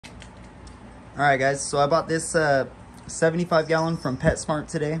Alright guys, so I bought this 75 gallon from Petsmart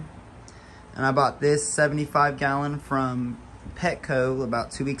today. And I bought this 75 gallon from Petco about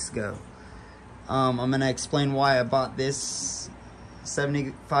 2 weeks ago. I'm going to explain why I bought this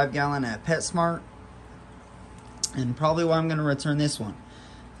 75 gallon at Petsmart. And probably why I'm going to return this one.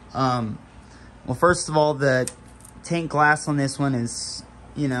 Well, first of all, the tank glass on this one is,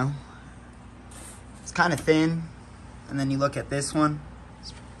 you know, it's kind of thin. And then you look at this one,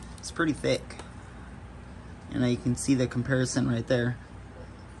 it's pretty thick. You know, you can see the comparison right there.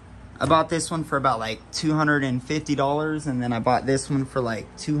 I bought this one for about like $250, and then I bought this one for like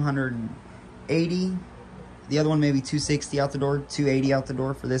 $280. The other one maybe $260 out the door, $280 out the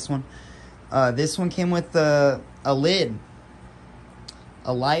door for this one. This one came with a lid,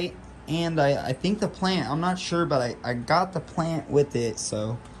 a light, and I think the plant. I'm not sure, but I got the plant with it,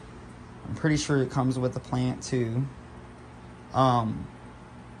 so I'm pretty sure it comes with the plant too.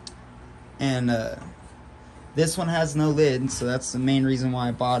 This one has no lid, so that's the main reason why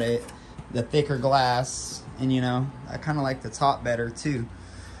I bought it. The thicker glass, and you know, I kind of like the top better too.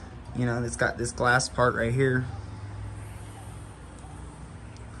 You know, it's got this glass part right here.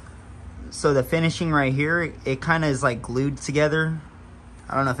 So the finishing right here, it kind of is like glued together.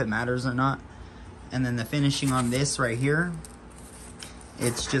 I don't know if it matters or not. And then the finishing on this right here,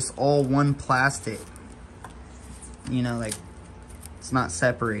 it's just all one plastic. You know, like it's not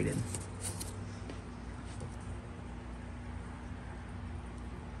separated.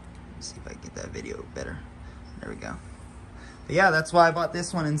 See if I can get that video better. There we go. But yeah, that's why I bought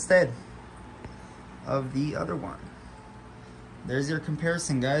this one instead of the other one. There's your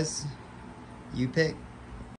comparison, guys. You pick.